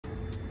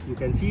You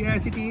can see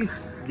as it is,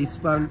 this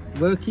one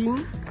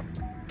working,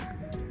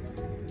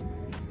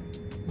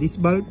 this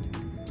bulb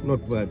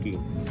not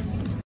working.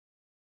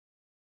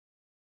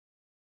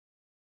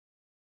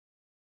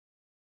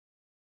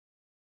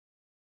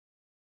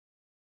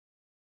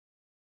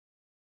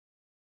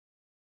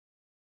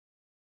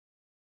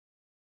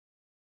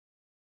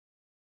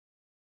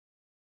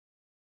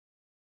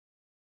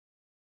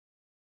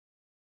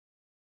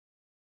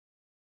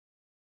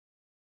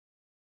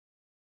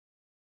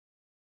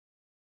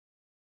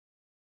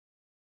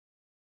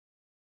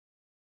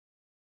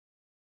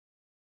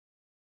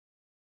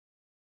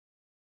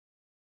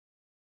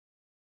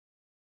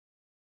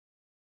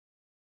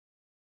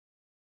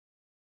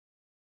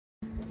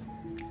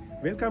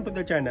 Welcome to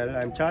the channel.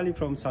 I'm Charlie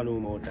from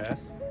Sanu Motors.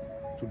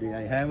 Today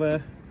I have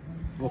a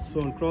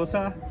Vauxhall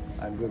Corsa.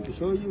 I'm going to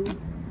show you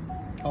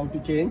how to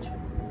change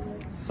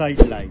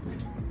side light.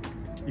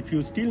 If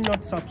you still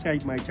not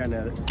subscribe my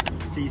channel,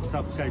 please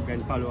subscribe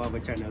and follow our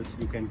channels.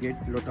 You can get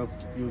a lot of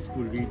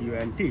useful video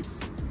and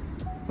tips.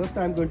 First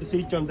I'm going to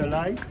switch on the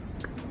light.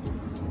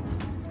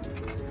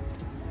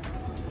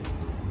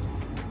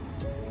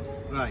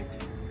 Right,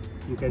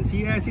 you can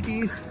see as it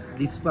is,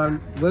 this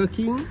one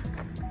working,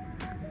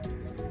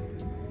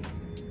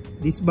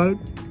 this bulb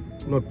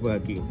not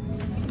working.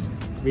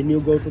 When you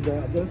go to the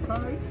other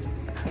side,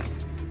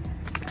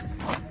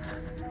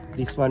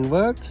 this one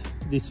work,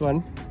 this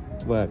one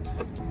work.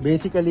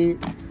 Basically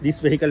this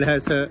vehicle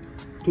has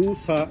two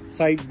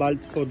side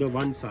bulbs for the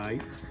one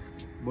side,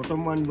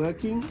 bottom one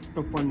working,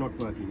 top one not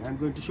working. I'm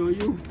going to show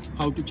you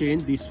how to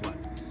change this one.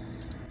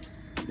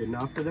 Then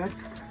after that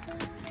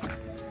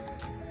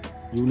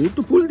you need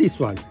to pull this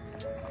one.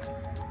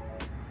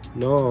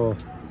 No,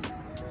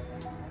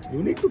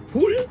 you need to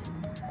pull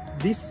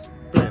this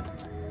lamp.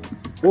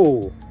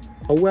 Oh,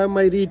 how am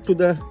I read to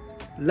the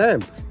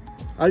lamp?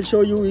 I'll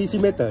show you easy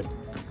method.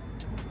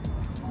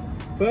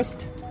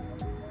 First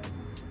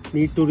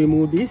need to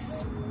remove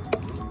this,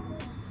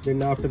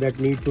 then after that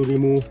need to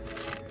remove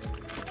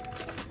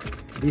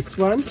this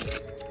one.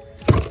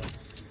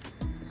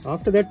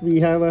 After that we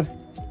have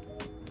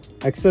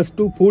access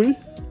to pull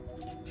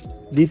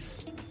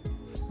this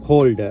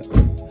holder.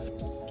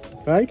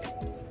 Right,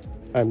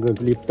 I'm going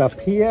to lift up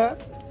here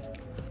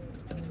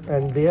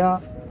and there.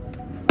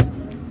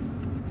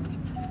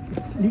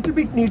 It's little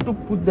bit need to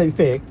put the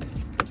effect.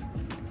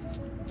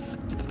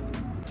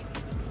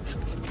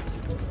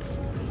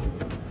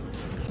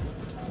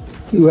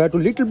 You have to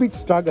little bit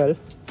struggle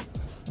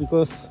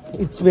because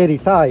it's very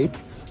tight.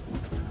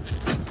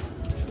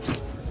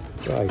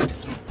 Right,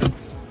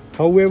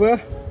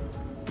 however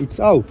it's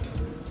out.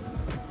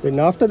 Then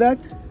after that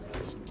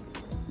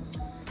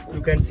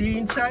you can see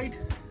inside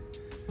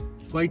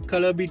white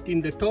color bit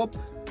in the top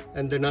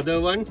and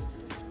another one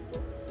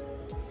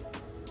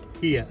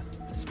here.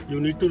 You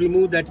need to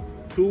remove that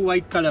two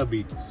white color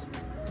bits.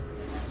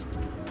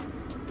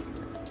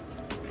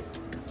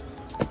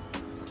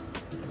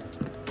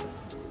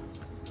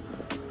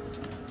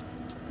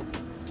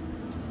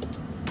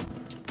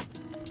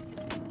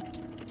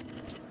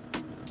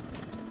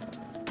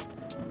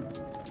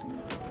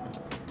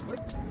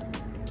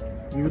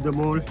 Give the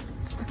mold,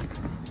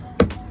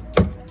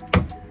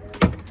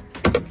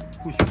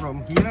 push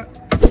from here.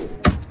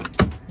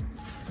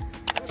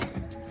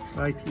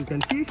 Right, you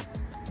can see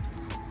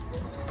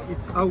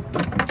it's out.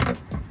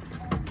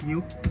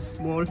 You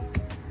small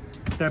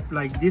tap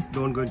like this,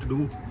 don't going to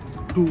do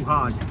too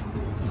hard.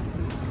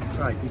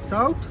 Right, it's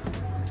out.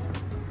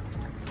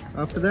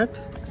 After that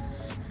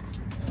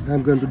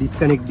I'm going to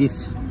disconnect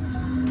this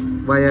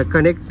wire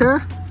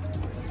connector.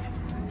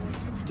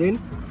 Then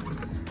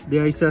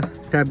there is a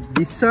tab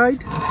this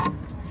side,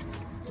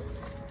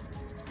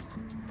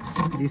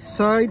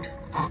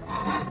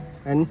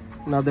 and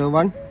another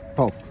one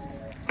top.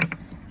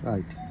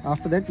 Right,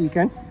 after that we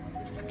can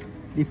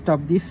lift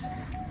up this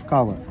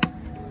cover.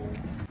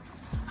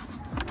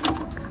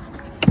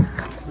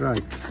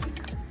 Right,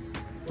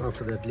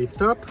 after that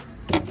lift up,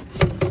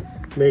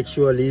 make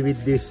sure leave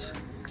it this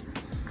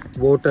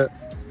water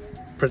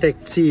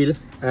protect seal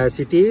as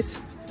it is.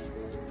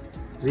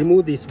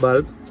 Remove this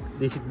bulb.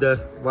 This is the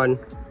one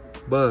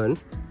burn.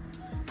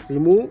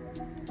 Remove.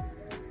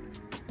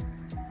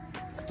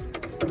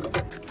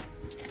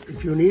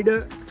 If you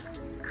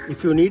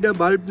need a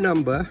bulb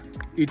number,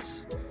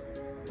 it's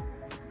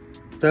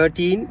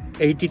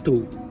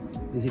 1382.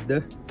 This is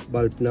the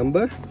bulb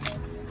number.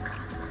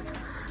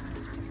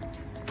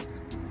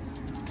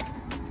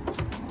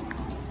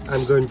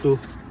 I'm going to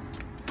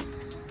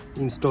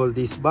install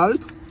this bulb.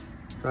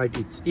 Right,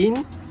 it's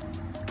in.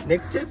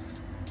 Next step,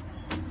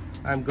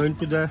 I'm going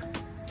to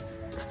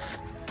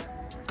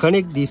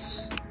connect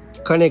this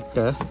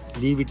connector,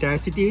 leave it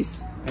as it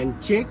is,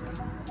 and check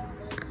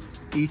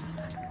is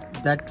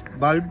that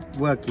bulb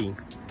working.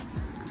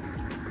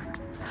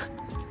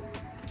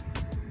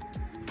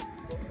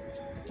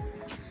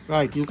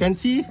 Right, you can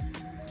see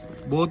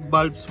both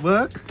bulbs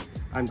work.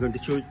 I'm going to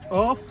show it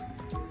off.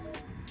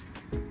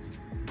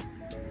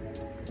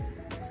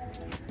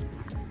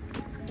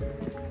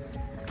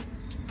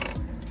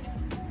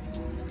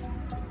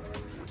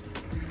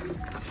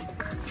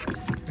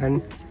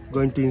 and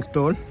going to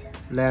install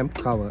lamp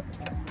cover.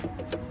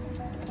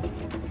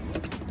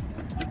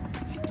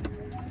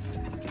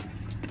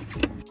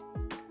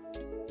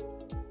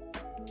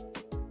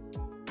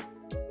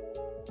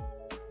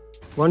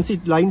 Once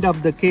it lined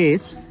up the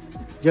case,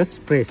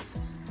 just press.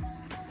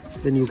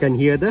 Then you can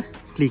hear the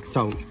click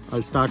sound.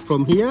 I'll start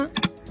from here.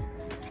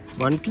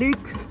 One click,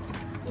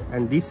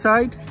 and this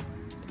side.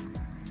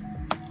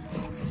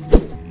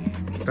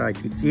 Right,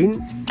 it's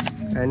in,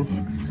 and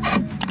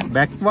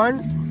back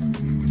one.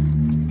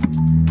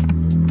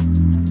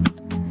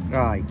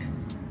 Right,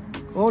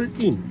 all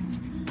in.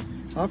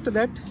 After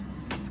that,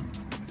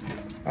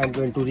 I'm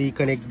going to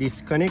reconnect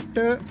this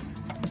connector.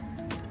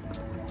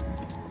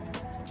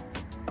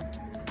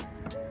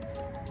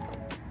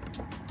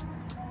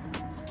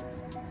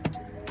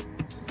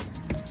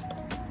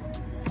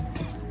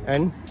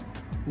 And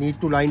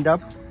need to line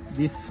up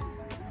this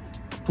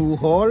 2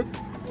 hole.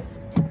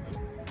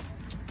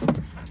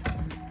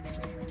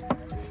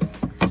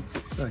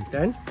 Right,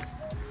 and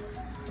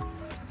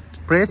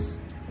press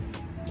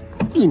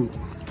in.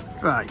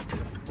 Right,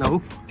 now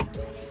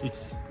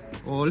it's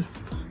all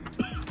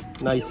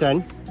nice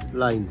and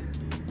lined.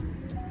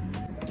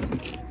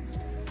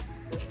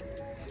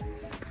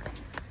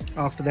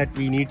 After that,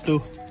 we need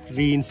to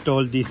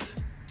reinstall this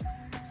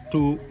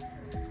 2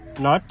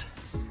 nut.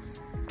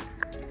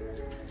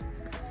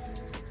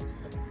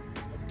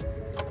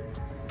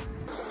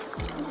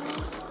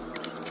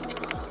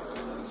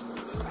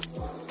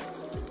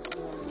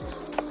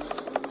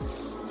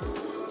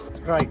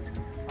 Right,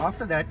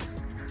 after that,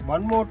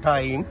 one more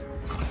time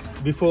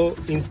before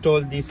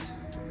install this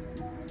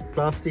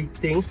plastic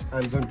thing,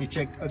 I'm going to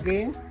check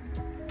again.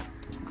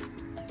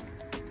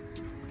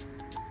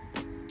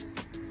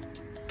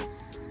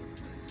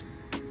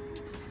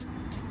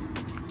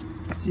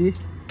 See,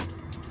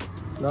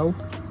 now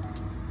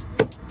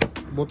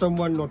bottom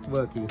one not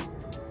working.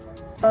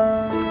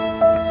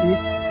 See,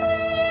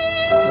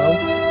 now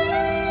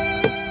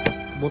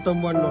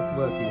bottom one not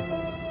working.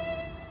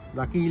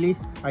 Luckily,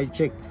 I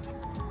check.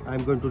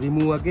 I'm going to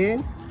remove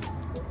again.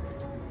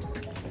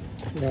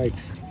 Right,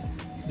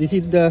 this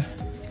is the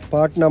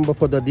part number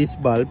for this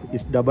bulb.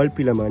 Is double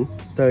filament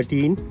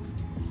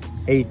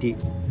 1380.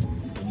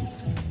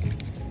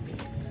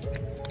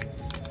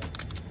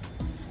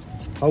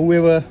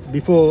 However,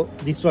 before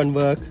this one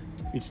work,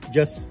 it's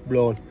just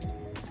blown.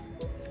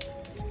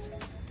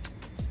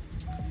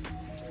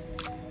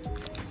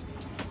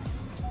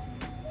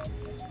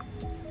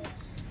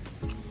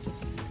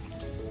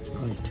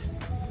 Right,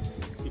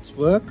 it's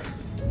work.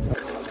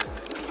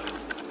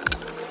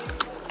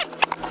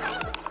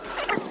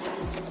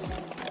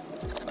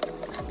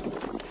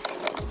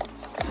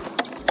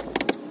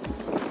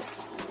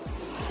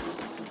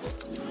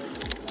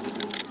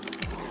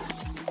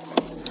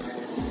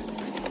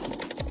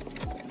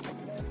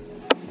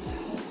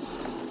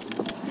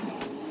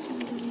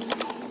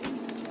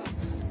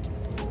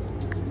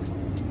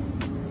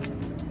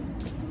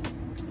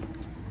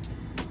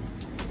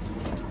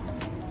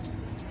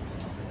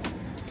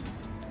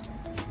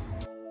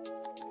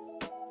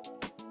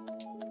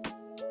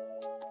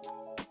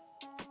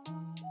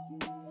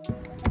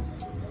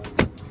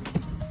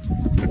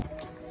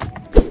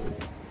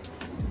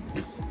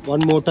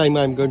 One more time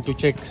I'm going to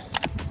check.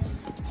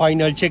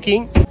 Final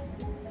checking.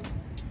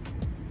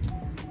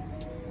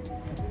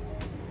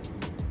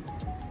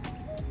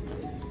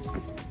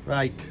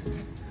 Right,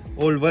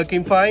 all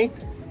working fine.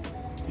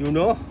 You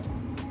know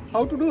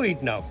how to do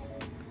it now.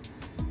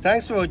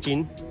 Thanks for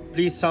watching.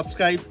 Please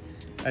subscribe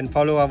and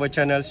follow our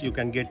channels. You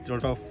can get a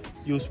lot of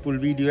useful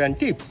video and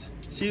tips.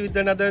 See you with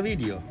another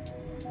video.